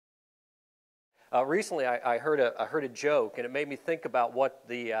Recently, I heard a joke, and it made me think about what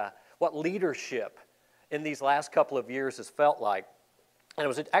leadership in these last couple of years has felt like. And it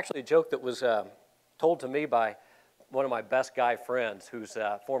was actually a joke that was told to me by one of my best guy friends, who's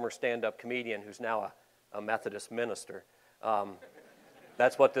a former stand-up comedian, who's now a Methodist minister.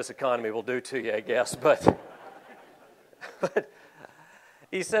 That's what this economy will do to you, I guess. But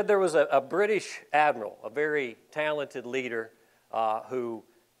he said there was a British admiral, a very talented leader, who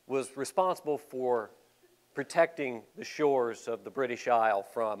was responsible for protecting the shores of the British Isle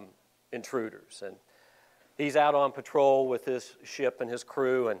from intruders. And he's out on patrol with his ship and his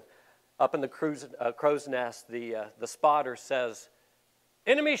crew, and up in the crow's nest, the spotter says,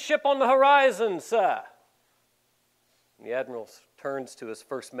 "Enemy ship on the horizon, sir." And the admiral turns to his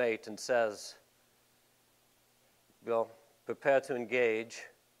first mate and says, "Well, prepare to engage.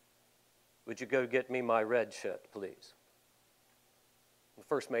 Would you go get me my red shirt, please?" The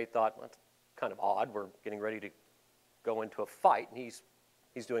first mate thought, well, that's kind of odd. We're getting ready to go into a fight, and he's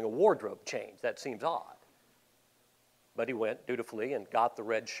doing a wardrobe change. That seems odd. But he went dutifully and got the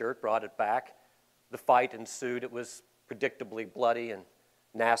red shirt, brought it back. The fight ensued. It was predictably bloody and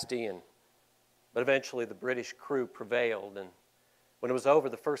nasty, but eventually the British crew prevailed. And when it was over,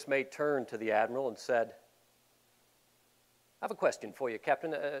 the first mate turned to the admiral and said, "I have a question for you,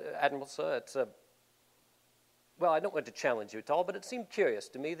 Captain, Admiral, sir. It's well, I don't want to challenge you at all, but it seemed curious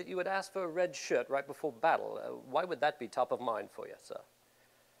to me that you would ask for a red shirt right before battle. Why would that be top of mind for you, sir?"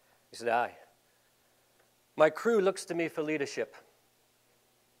 He said, "Aye. My crew looks to me for leadership.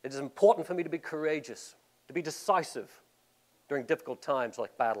 It is important for me to be courageous, to be decisive during difficult times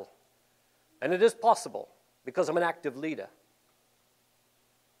like battle. And it is possible, because I'm an active leader,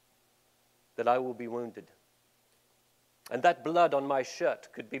 that I will be wounded. And that blood on my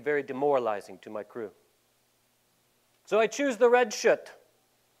shirt could be very demoralizing to my crew. So I choose the red shirt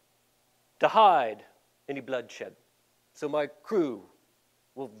to hide any bloodshed, so my crew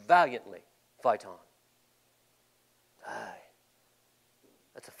will valiantly fight on." Aye,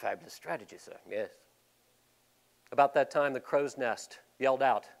 that's a fabulous strategy, sir. Yes. About that time, the crow's nest yelled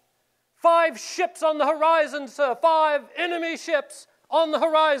out, "5 ships on the horizon, sir! 5 enemy ships on the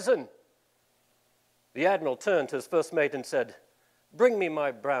horizon!" The admiral turned to his first mate and said, "Bring me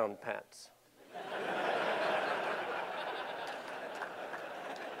my brown pants."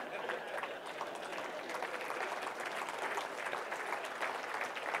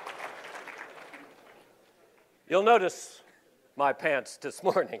 You'll notice my pants this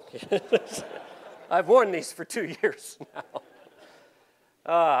morning. I've worn these for 2 years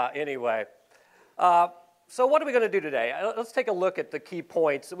now. Anyway, so what are we going to do today? Let's take a look at the key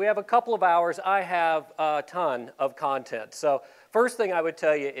points. We have a couple of hours. I have a ton of content. So first thing I would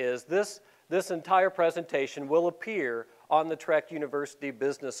tell you is this entire presentation will appear on the Trek University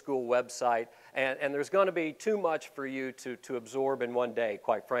Business School website, and there's going to be too much for you to absorb in one day,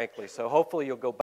 quite frankly. So hopefully you'll go back